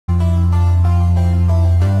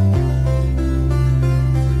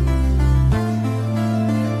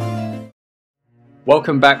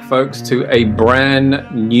Welcome back, folks, to a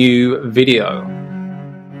brand new video.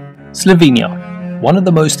 Slovenia, one of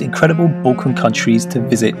the most incredible Balkan countries to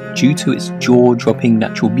visit due to its jaw-dropping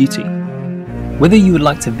natural beauty. Whether you would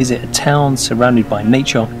like to visit a town surrounded by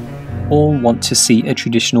nature or want to see a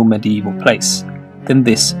traditional medieval place, then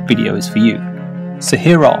this video is for you. So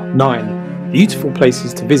here are 9 beautiful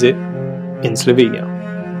places to visit in Slovenia.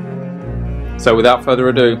 So without further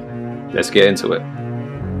ado, let's get into it.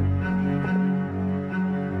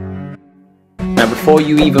 Now before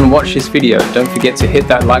you even watch this video, don't forget to hit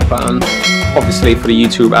that like button, obviously for the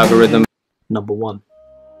YouTube algorithm. Number 1.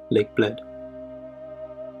 Lake Bled.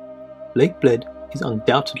 Lake Bled is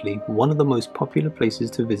undoubtedly one of the most popular places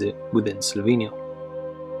to visit within Slovenia.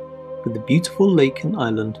 With the beautiful lake and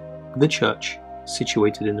island with a church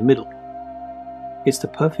situated in the middle, it's the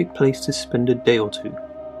perfect place to spend a day or two.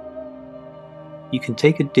 You can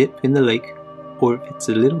take a dip in the lake, or if it's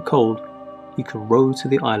a little cold, you can row to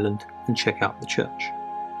the island and check out the church.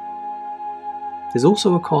 There's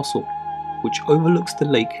also a castle which overlooks the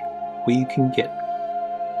lake, where you can get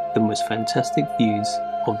the most fantastic views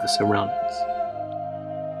of the surroundings.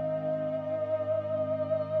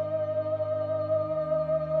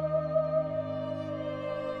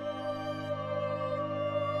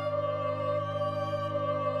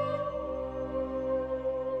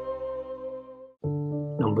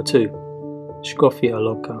 Number 2. Škofja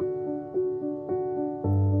Loka.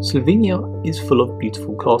 Slovenia is full of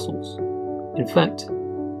beautiful castles. In fact,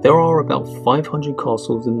 there are about 500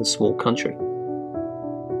 castles in the small country.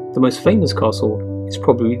 The most famous castle is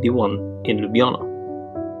probably the one in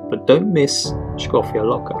Ljubljana, but don't miss Škofja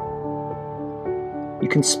Loka. You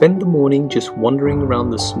can spend the morning just wandering around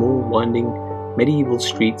the small winding medieval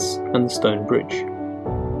streets and the stone bridge,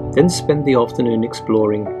 then spend the afternoon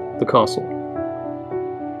exploring the castle.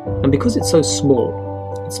 And because it's so small,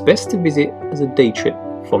 it's best to visit as a day trip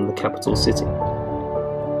from the capital city.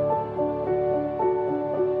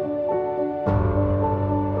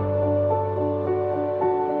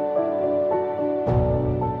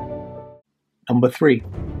 Number 3.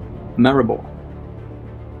 Maribor.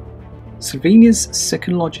 Slovenia's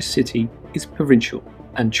second largest city is provincial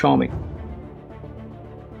and charming.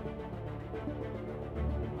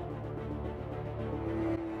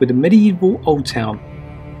 With a medieval old town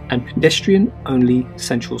and pedestrian-only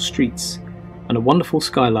central streets, and a wonderful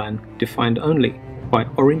skyline defined only by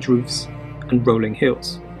orange roofs and rolling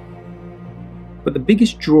hills. But the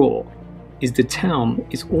biggest draw is the town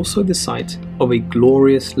is also the site of a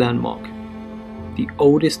glorious landmark, the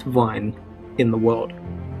oldest vine in the world.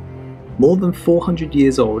 More than 400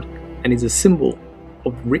 years old, and is a symbol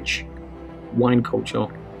of rich wine culture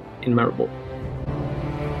in Maribor.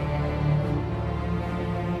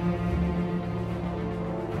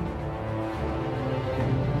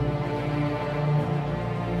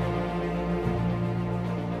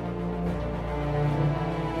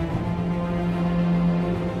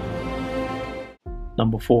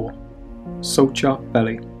 Number 4. Soča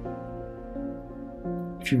Valley.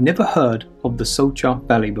 If you've never heard of the Soča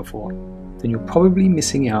Valley before, then you're probably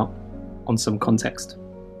missing out on some context.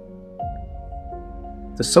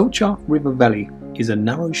 The Soča River Valley is a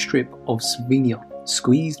narrow strip of Slovenia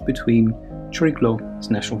squeezed between Triglav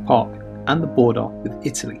National Park and the border with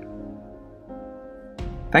Italy.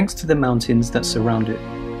 Thanks to the mountains that surround it,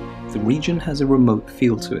 the region has a remote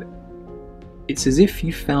feel to it. It's as if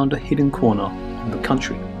you found a hidden corner of the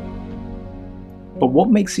country. But what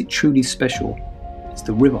makes it truly special is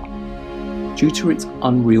the river, due to its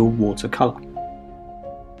unreal water colour.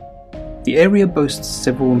 The area boasts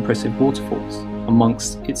several impressive waterfalls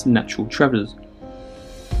amongst its natural treasures.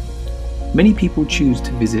 Many people choose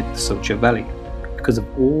to visit the Soča Valley because of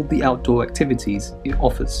all the outdoor activities it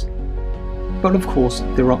offers. But of course,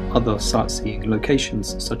 there are other sightseeing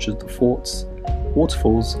locations such as the forts,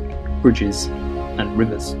 waterfalls, bridges and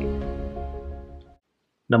rivers.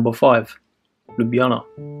 Number 5. Ljubljana.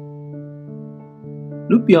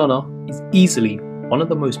 Ljubljana is easily one of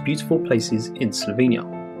the most beautiful places in Slovenia,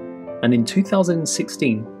 and in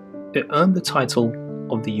 2016 it earned the title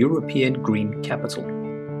of the European Green Capital.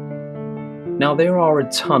 Now there are a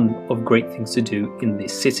ton of great things to do in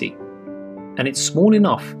this city, and it's small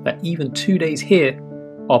enough that even 2 days here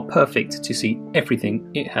are perfect to see everything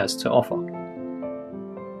it has to offer.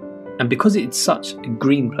 And because it's such a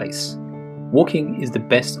green place, walking is the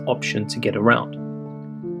best option to get around.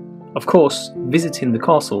 Of course, visiting the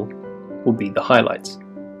castle will be the highlight.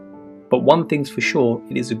 But one thing's for sure,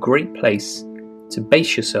 it is a great place to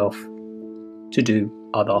base yourself to do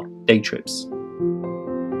other day trips.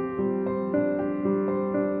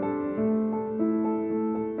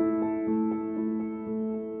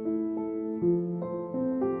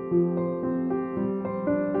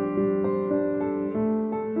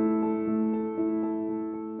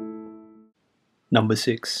 Number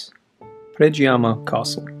 6. Pređiama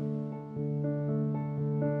Castle.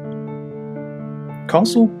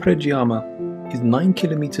 Castle Pređiama is 9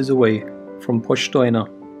 kilometers away from Postojna,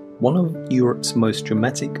 one of Europe's most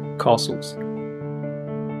dramatic castles.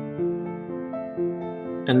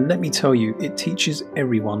 And let me tell you, it teaches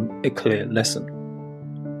everyone a clear lesson.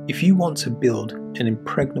 If you want to build an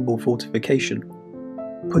impregnable fortification,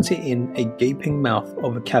 put it in a gaping mouth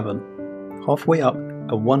of a cavern, halfway up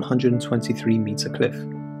a 123-meter cliff.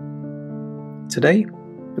 Today,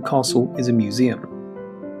 the castle is a museum,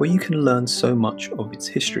 where you can learn so much of its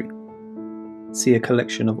history. See a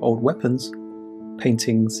collection of old weapons,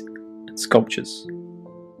 paintings, and sculptures.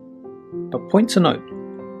 But point to note,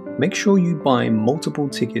 make sure you buy multiple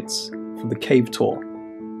tickets for the cave tour,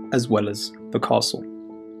 as well as the castle.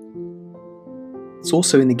 It's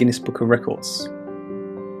also in the Guinness Book of Records.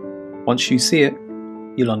 Once you see it,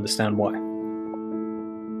 you'll understand why.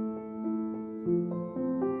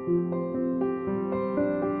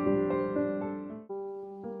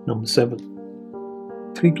 Number 7.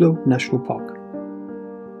 Triglav National Park.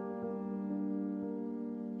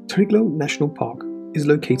 Triglav National Park is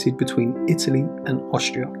located between Italy and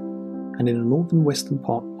Austria and in the northern western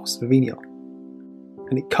part of Slovenia,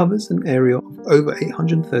 and it covers an area of over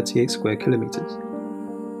 838 square kilometers.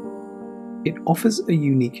 It offers a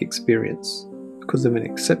unique experience because of an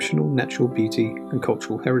exceptional natural beauty and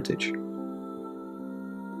cultural heritage.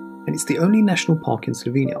 And it's the only national park in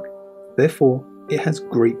Slovenia, therefore it has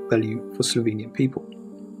great value for Slovenian people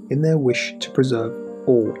in their wish to preserve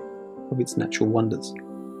all of its natural wonders.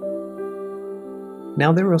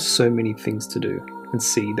 Now there are so many things to do and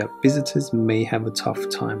see that visitors may have a tough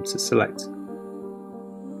time to select.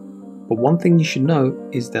 But one thing you should know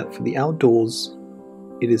is that for the outdoors,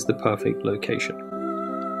 it is the perfect location.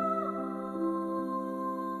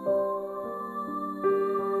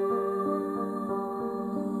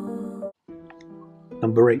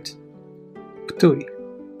 Number 8. Ptuj.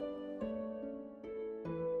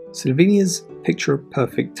 Slovenia's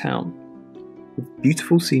picture-perfect town, with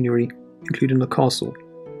beautiful scenery including a castle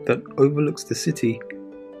that overlooks the city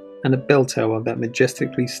and a bell tower that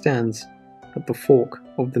majestically stands at the fork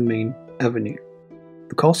of the main avenue.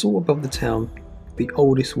 The castle above the town, the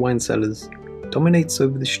oldest wine cellars, dominates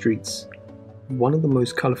over the streets of one of the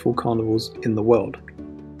most colourful carnivals in the world.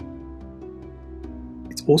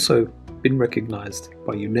 It's also been recognised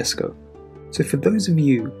by UNESCO. So for those of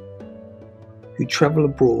you who travel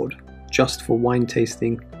abroad just for wine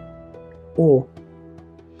tasting or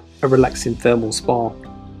a relaxing thermal spa,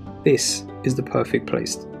 this is the perfect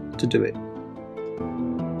place to do it.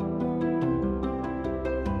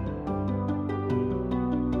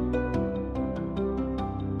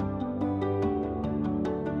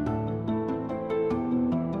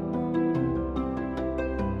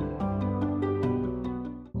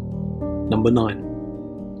 Number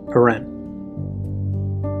 9. Piran.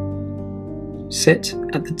 Set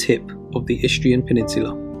at the tip of the Istrian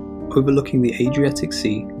Peninsula, overlooking the Adriatic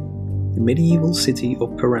Sea, the medieval city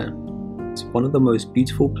of Piran is one of the most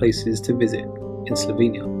beautiful places to visit in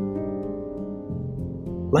Slovenia.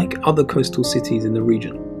 Like other coastal cities in the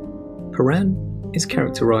region, Piran is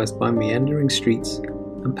characterized by meandering streets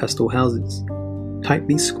and pastel houses,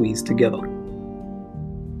 tightly squeezed together.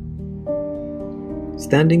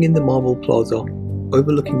 Standing in the marble plaza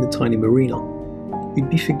overlooking the tiny marina, you'd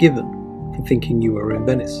be forgiven for thinking you were in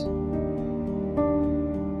Venice.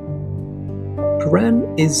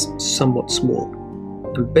 Piran is somewhat small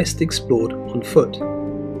and best explored on foot,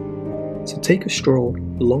 so take a stroll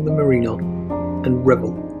along the marina and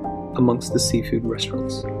revel amongst the seafood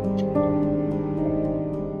restaurants.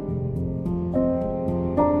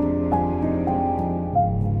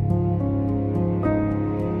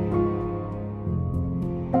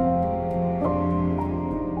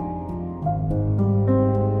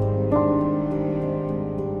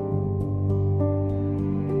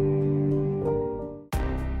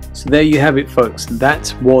 So there you have it, folks.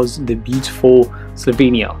 That was the beautiful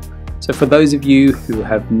Slovenia. So for those of you who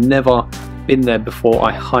have never been there before,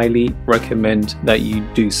 I highly recommend that you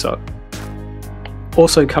do so.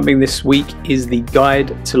 Also coming this week is the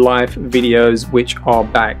Guide to Life videos, which are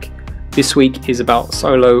back. This week is about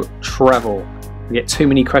solo travel. I get too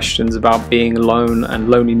many questions about being alone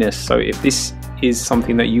and loneliness, so if this is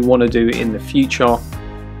something that you want to do in the future,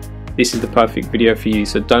 this is the perfect video for you,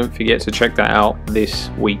 so don't forget to check that out this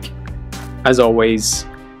week. As always,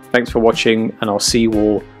 thanks for watching, and I'll see you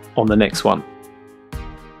all on the next one.